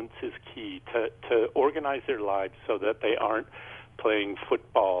 balance is key to organize their lives so that they aren't playing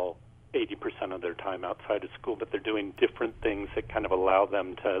football 80% of their time outside of school, but they're doing different things that kind of allow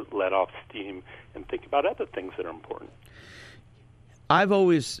them to let off steam and think about other things that are important. I've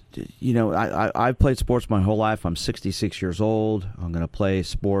always, I've played sports my whole life. I'm 66 years old. I'm going to play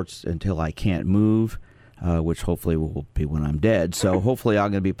sports until I can't move, which hopefully will be when I'm dead. So hopefully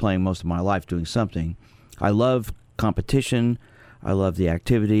I'm going to be playing most of my life doing something. I love competition. I love the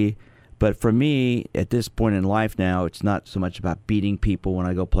activity. But for me, at this point in life now, it's not so much about beating people when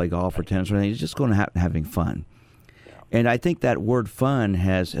I go play golf or tennis or anything. It's just going to having fun. And I think that word fun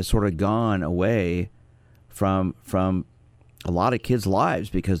has sort of gone away from a lot of kids' lives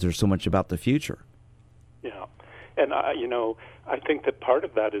because there's so much about the future. Yeah, and I think that part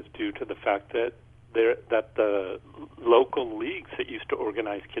of that is due to the fact that the local leagues that used to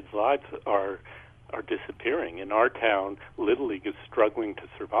organize kids' lives are disappearing. In our town, Little League is struggling to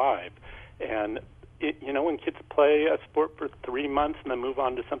survive, and when kids play a sport for 3 months and then move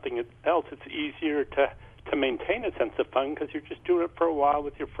on to something else, it's easier to maintain a sense of fun because you're just doing it for a while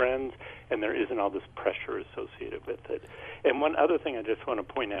with your friends, and there isn't all this pressure associated with it. And one other thing I just want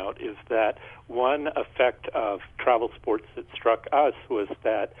to point out is that one effect of travel sports that struck us was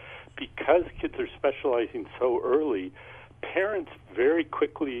that because kids are specializing so early, parents very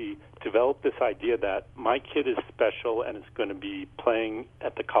quickly develop this idea that my kid is special and is going to be playing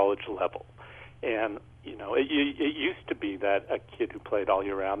at the college level. And it used to be that a kid who played all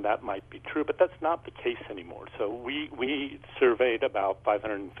year round, that might be true, but that's not the case anymore. So we surveyed about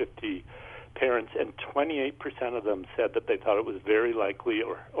 550 parents, and 28% of them said that they thought it was very likely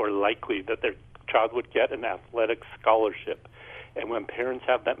or likely that their child would get an athletic scholarship. And when parents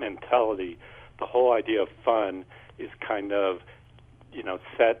have that mentality, the whole idea of fun is kind of,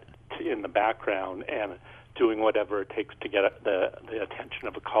 set in the background, and doing whatever it takes to get the attention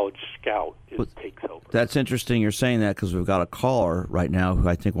of a college scout takes over. That's interesting you're saying that because we've got a caller right now who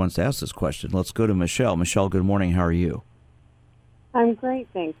I think wants to ask this question. Let's go to Michelle. Michelle, good morning. How are you? I'm great,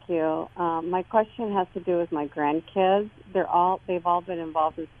 thank you. My question has to do with my grandkids. They've all been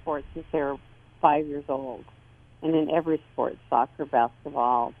involved in sports since they were 5 years old, and in every sport: soccer,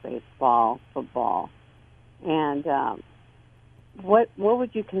 basketball, baseball, football. And what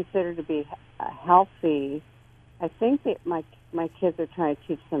would you consider to be healthy? I think that my kids are trying to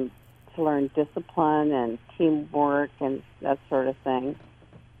teach them to learn discipline and teamwork and that sort of thing.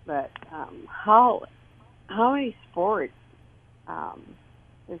 But how many sports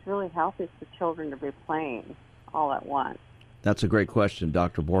is really healthy for children to be playing all at once? That's a great question.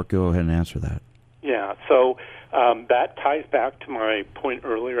 Dr. Bjork, go ahead and answer that. Yeah, so that ties back to my point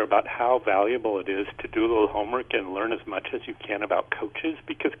earlier about how valuable it is to do a little homework and learn as much as you can about coaches,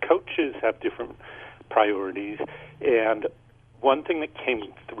 because coaches have different priorities, and one thing that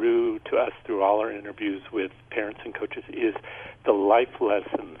came through to us through all our interviews with parents and coaches is the life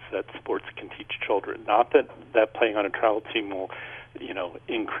lessons that sports can teach children. Not that playing on a travel team will,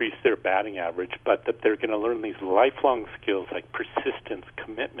 increase their batting average, but that they're going to learn these lifelong skills like persistence,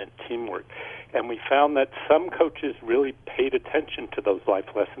 commitment, teamwork. And we found that some coaches really paid attention to those life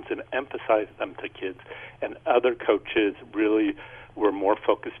lessons and emphasized them to kids, and other coaches really were more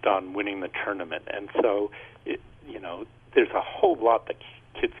focused on winning the tournament. And so, there's a whole lot that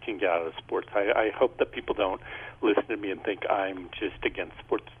kids can get out of sports. I hope that people don't listen to me and think I'm just against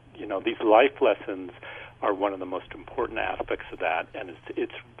sports. These life lessons are one of the most important aspects of that, and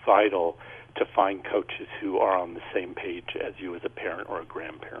it's vital to find coaches who are on the same page as you as a parent or a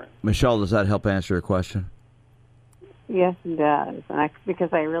grandparent. Michelle, does that help answer your question? Yes, it does,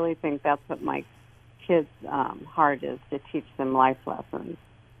 because I really think that's what my kids' heart is, to teach them life lessons.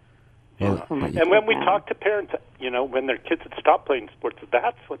 Well, and when we talk to parents, when their kids had stopped playing sports,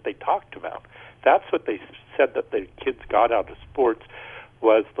 that's what they talked about. That's what they said that their kids got out of sports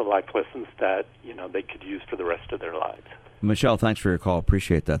was the life lessons that, they could use for the rest of their lives. Michelle, thanks for your call.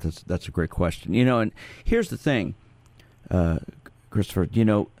 Appreciate that. That's a great question. And here's the thing, Christopher,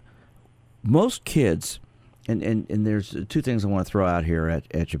 most kids, and there's two things I want to throw out here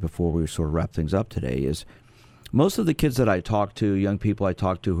at you before we sort of wrap things up today, is most of the kids that I talk to, young people I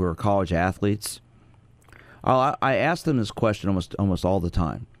talk to who are college athletes, I ask them this question almost all the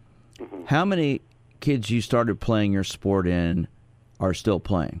time. Mm-hmm. How many kids you started playing your sport in are still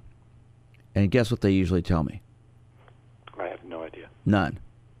playing? And guess what they usually tell me? I have no idea. None.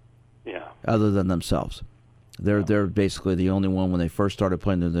 Yeah. Other than themselves. They're basically the only one when they first started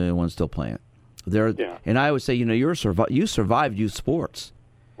playing, they're the only one still playing. And I would say, you survived youth sports.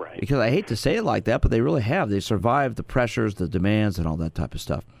 Right. Because I hate to say it like that, but they really have. They survived the pressures, the demands, and all that type of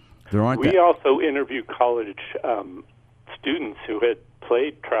stuff. We also interview college students who had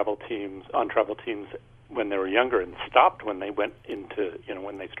played on travel teams when they were younger and stopped when they went into,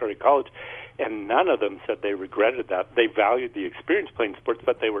 when they started college. And none of them said they regretted that. They valued the experience playing sports,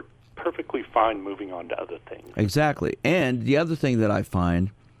 but they were perfectly fine moving on to other things. Exactly. And the other thing that I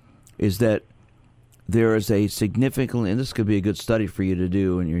find is that there is a significant, and this could be a good study for you to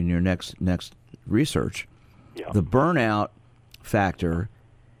do in your next research, the burnout factor.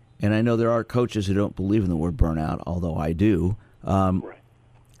 And I know there are coaches who don't believe in the word burnout, although I do.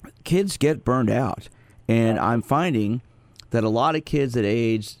 Kids get burned out. And I'm finding that a lot of kids at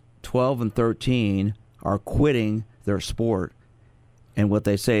age 12 and 13 are quitting their sport. And what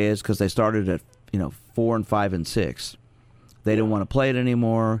they say is because they started at 4 and 5 and 6. They don't want to play it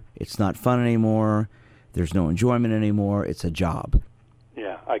anymore. It's not fun anymore. There's no enjoyment anymore. It's a job.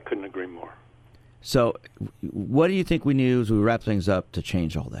 Yeah, I couldn't agree more. So what do you think we need as we wrap things up to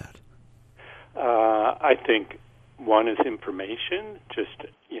change all that? I think one is information, just,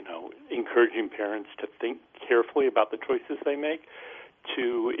 encouraging parents to think carefully about the choices they make.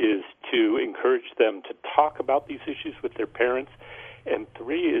 2 is to encourage them to talk about these issues with their parents. And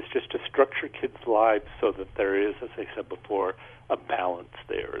 3 is just to structure kids' lives so that there is, as I said before, a balance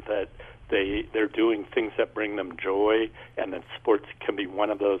there, that they're doing things that bring them joy, and that sports can be one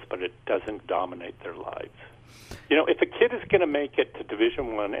of those, but it doesn't dominate their lives. If a kid is going to make it to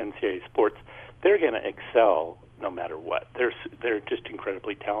Division I NCAA sports, they're going to excel no matter what. They're just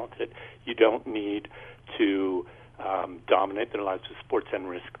incredibly talented. You don't need to dominate their lives with sports and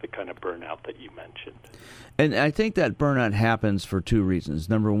risk the kind of burnout that you mentioned. And I think that burnout happens for 2 reasons.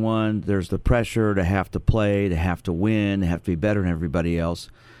 Number one, there's the pressure to have to play, to have to win, to have to be better than everybody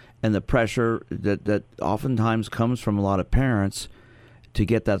else. And the pressure that oftentimes comes from a lot of parents to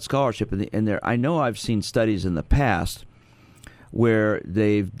get that scholarship. And I know I've seen studies in the past where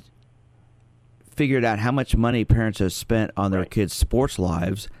they've figured out how much money parents have spent on their kids' sports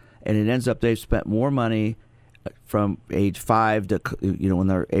lives, and it ends up they've spent more money from age 5 to when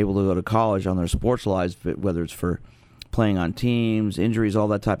they're able to go to college on their sports lives, whether it's for playing on teams, injuries, all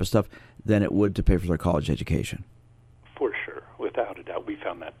that type of stuff, than it would to pay for their college education. For sure, without a doubt, we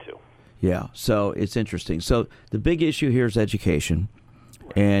found that too. Yeah, so it's interesting. So the big issue here is education,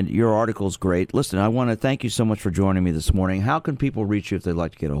 and your article is great. Listen, I want to thank you so much for joining me this morning. How can people reach you if they'd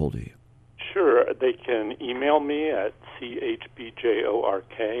like to get a hold of you? Sure. They can email me at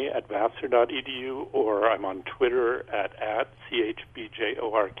chbjork@vassar.edu, or I'm on Twitter at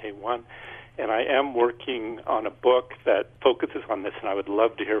chbjork1. And I am working on a book that focuses on this, and I would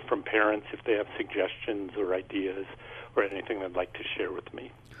love to hear from parents if they have suggestions or ideas or anything they'd like to share with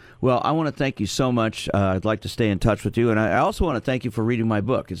me. Well, I want to thank you so much. I'd like to stay in touch with you. And I also want to thank you for reading my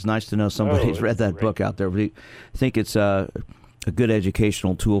book. It's nice to know somebody's read that book out there. I think it's a good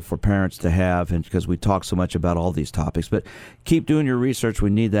educational tool for parents to have, and because we talk so much about all these topics. But keep doing your research.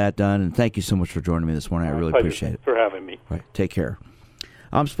 We need that done. And thank you so much for joining me this morning. I really appreciate it. Thanks for having me. Right. Take care.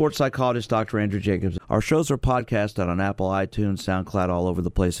 I'm sports psychologist Dr. Andrew Jacobs. Our shows are podcasted on Apple, iTunes, SoundCloud, all over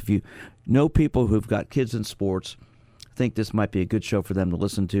the place. If you know people who've got kids in sports, I think this might be a good show for them to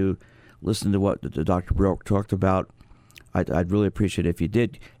listen to what Dr. Bjork talked about. I'd really appreciate it if you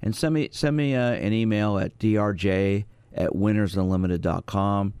did. And send me an email at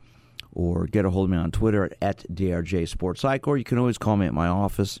drj@winnersunlimited.com, or get a hold of me on Twitter at drjsportspsych, or you can always call me at my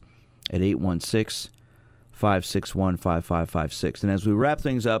office at 816-561-5556. And as we wrap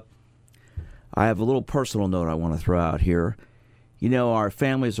things up, I have a little personal note I want to throw out here. You know, our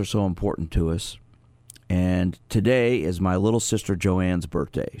families are so important to us. And today is my little sister Joanne's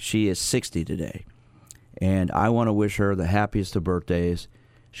birthday. She is 60 today. And I want to wish her the happiest of birthdays.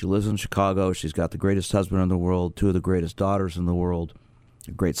 She lives in Chicago. She's got the greatest husband in the world, two of the greatest daughters in the world,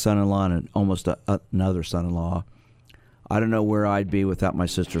 a great son-in-law, and almost another son-in-law. I don't know where I'd be without my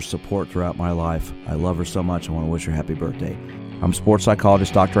sister's support throughout my life. I love her so much. I want to wish her happy birthday. I'm sports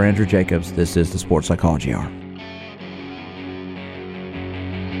psychologist Dr. Andrew Jacobs. This is the Sports Psychology Hour.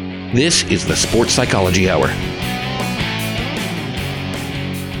 This is the Sports Psychology Hour.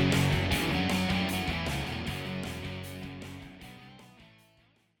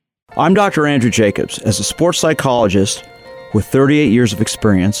 I'm Dr. Andrew Jacobs. As a sports psychologist with 38 years of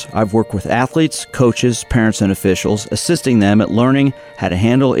experience, I've worked with athletes, coaches, parents, and officials, assisting them at learning how to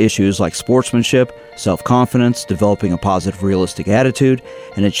handle issues like sportsmanship, self-confidence, developing a positive, realistic attitude,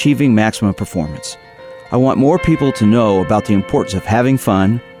 and achieving maximum performance. I want more people to know about the importance of having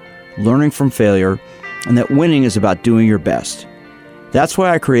fun, learning from failure, and that winning is about doing your best. That's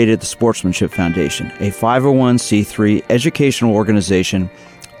why I created the Sportsmanship Foundation, a 501c3 educational organization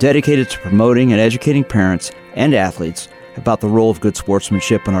dedicated to promoting and educating parents and athletes about the role of good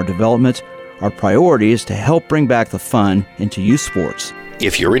sportsmanship in our development. Our priority is to help bring back the fun into youth sports.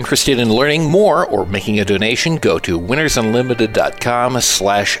 If you're interested in learning more or making a donation, go to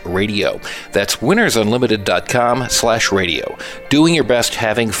winnersunlimited.com/radio. That's winnersunlimited.com/radio. Doing your best,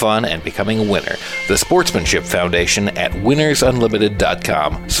 having fun, and becoming a winner. The Sportsmanship Foundation at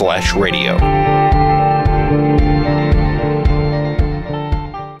winnersunlimited.com/radio.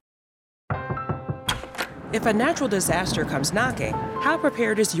 If a natural disaster comes knocking, how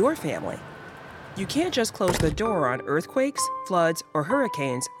prepared is your family? You can't just close the door on earthquakes, floods, or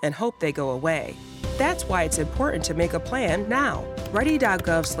hurricanes and hope they go away. That's why it's important to make a plan now.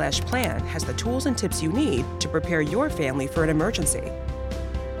 Ready.gov/plan has the tools and tips you need to prepare your family for an emergency.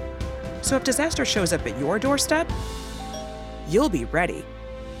 So if disaster shows up at your doorstep, you'll be ready.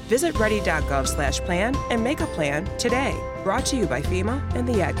 Visit ready.gov/plan and make a plan today. Brought to you by FEMA and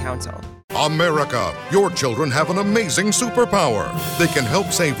the Ad Council. America, your children have an amazing superpower. They can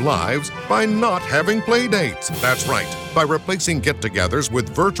help save lives by not having play dates. That's right. By replacing get-togethers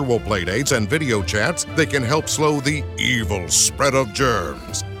with virtual play dates and video chats, they can help slow the evil spread of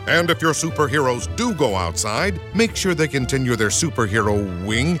germs. And if your superheroes do go outside, make sure they continue their superhero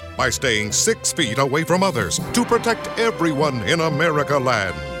wing by staying 6 feet away from others to protect everyone in America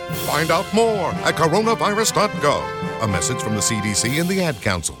land. Find out more at coronavirus.gov. A message from the CDC and the Ad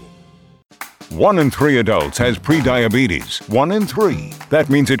Council. 1 in 3 adults has prediabetes. 1 in 3. That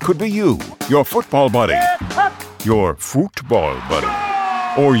means it could be you, your football buddy, your football buddy,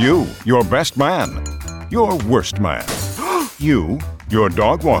 or you, your best man, your worst man, you, your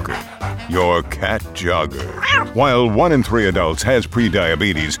dog walker, your cat jogger. While 1 in 3 adults has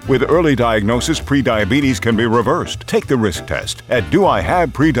prediabetes, with early diagnosis, prediabetes can be reversed. Take the risk test at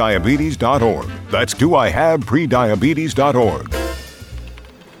doihaveprediabetes.org. That's doihaveprediabetes.org.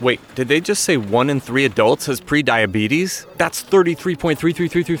 Wait, did they just say 1 in 3 adults has prediabetes? That's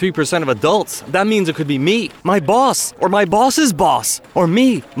 33.33333% of adults. That means it could be me, my boss, or my boss's boss, or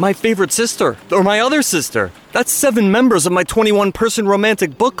me, my favorite sister, or my other sister. That's 7 members of my 21-person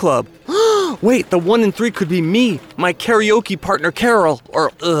romantic book club. Wait, the 1 in 3 could be me, my karaoke partner Carol,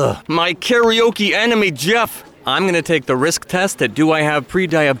 or my karaoke enemy Jeff. I'm gonna take the risk test at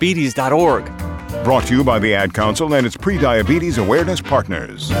doihaveprediabetes.org. Brought to you by the Ad Council and its Prediabetes Awareness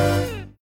Partners.